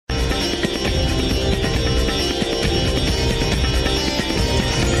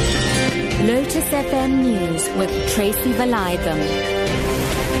Lotus FM News with Tracy Valaydham.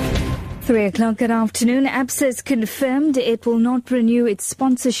 3 o'clock good afternoon. ABSA has confirmed it will not renew its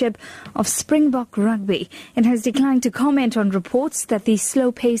sponsorship of Springbok Rugby. It has declined to comment on reports that the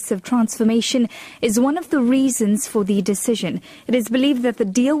slow pace of transformation is one of the reasons for the decision. It is believed that the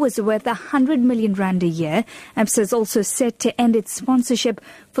deal was worth R100 million a year. ABSA is also set to end its sponsorship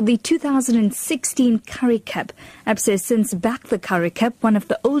for the 2016 Currie Cup. ABSA has since backed the Currie Cup, one of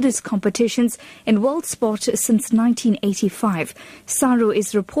the oldest competitions in world sport since 1985. SARU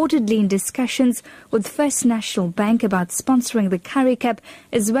is reportedly in discussions with First National Bank about sponsoring the Currie Cup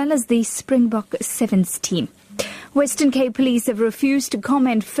as well as the Springbok Sevens team. Western Cape Police have refused to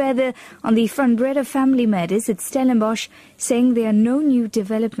comment further on the Van Breda family murders at Stellenbosch, saying there are no new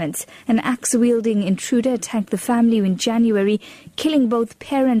developments. An axe-wielding intruder attacked the family in January, killing both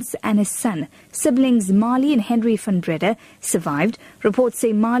parents and his son. Siblings Marley and Henry Van Breda survived. Reports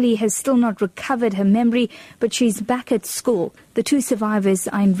say Marley has still not recovered her memory, but she's back at school. The two survivors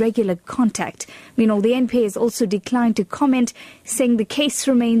are in regular contact. Meanwhile, the NPA has also declined to comment, saying the case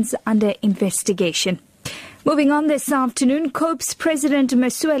remains under investigation. Moving on this afternoon, COPE's President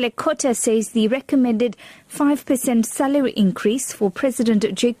Masualle Kota says the recommended 5% salary increase for President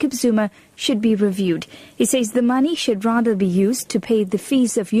Jacob Zuma should be reviewed. He says the money should rather be used to pay the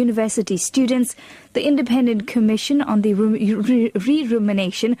fees of university students. The Independent Commission on the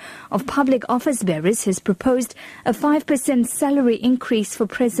Remuneration of Public Office Bearers has proposed a 5% salary increase for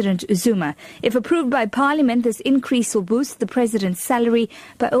President Zuma. If approved by Parliament, this increase will boost the President's salary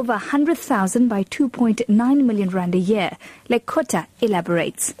by over 100,000 by 2.9 million rand a year. Lekota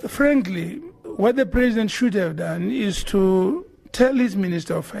elaborates. Frankly, what the President should have done is to tell his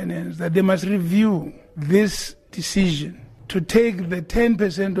Minister of Finance that they must review this decision to take the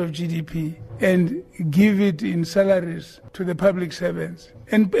 10% of GDP and give it in salaries to the public servants.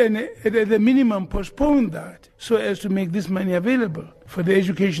 And at the minimum, postpone that so as to make this money available for the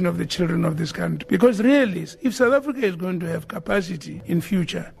education of the children of this country. Because really, if South Africa is going to have capacity in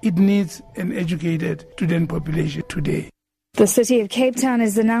future, it needs an educated student population today. The city of Cape Town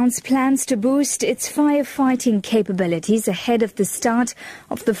has announced plans to boost its firefighting capabilities ahead of the start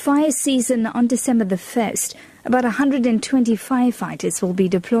of the fire season on December the 1st. About 120 firefighters will be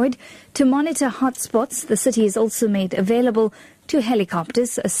deployed to monitor hotspots. The city has also made available 2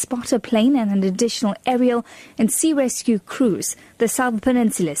 helicopters, a spotter plane and an additional aerial and sea rescue crews. The South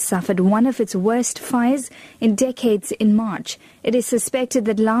Peninsula suffered one of its worst fires in decades in March. It is suspected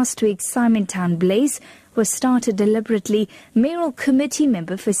that last week's Simontown blaze was started deliberately. Mayoral Committee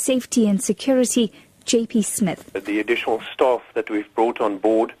member for Safety and Security, J.P. Smith. The additional staff that we've brought on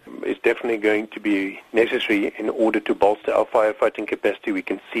board is definitely going to be necessary in order to bolster our firefighting capacity. We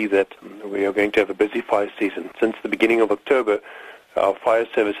can see that we are going to have a busy fire season. Since the beginning of October, our fire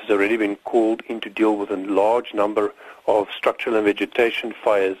service has already been called in to deal with a large number of structural and vegetation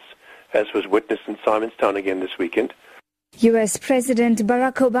fires, as was witnessed in Simonstown again this weekend. U.S. President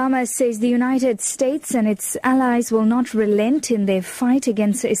Barack Obama says the United States and its allies will not relent in their fight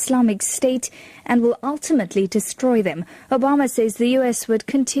against the Islamic State and will ultimately destroy them. Obama says the U.S. would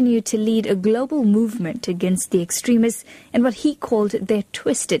continue to lead a global movement against the extremists in what he called their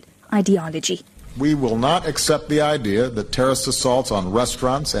twisted ideology. We will not accept the idea that terrorist assaults on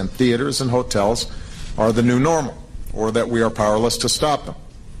restaurants and theaters and hotels are the new normal, or that we are powerless to stop them.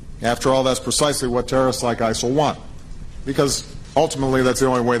 After all, that's precisely what terrorists like ISIL want, because ultimately that's the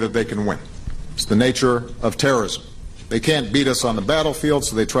only way that they can win. It's the nature of terrorism. They can't beat us on the battlefield,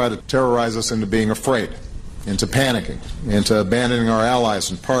 so they try to terrorize us into being afraid, into panicking, into abandoning our allies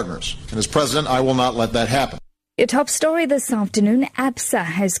and partners. And as president, I will not let that happen. A top story this afternoon, ABSA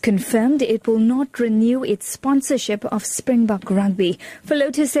has confirmed it will not renew its sponsorship of Springbok Rugby. For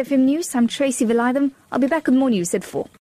Lotus FM News, I'm Tracy Valaydham. I'll be back with more news at 4.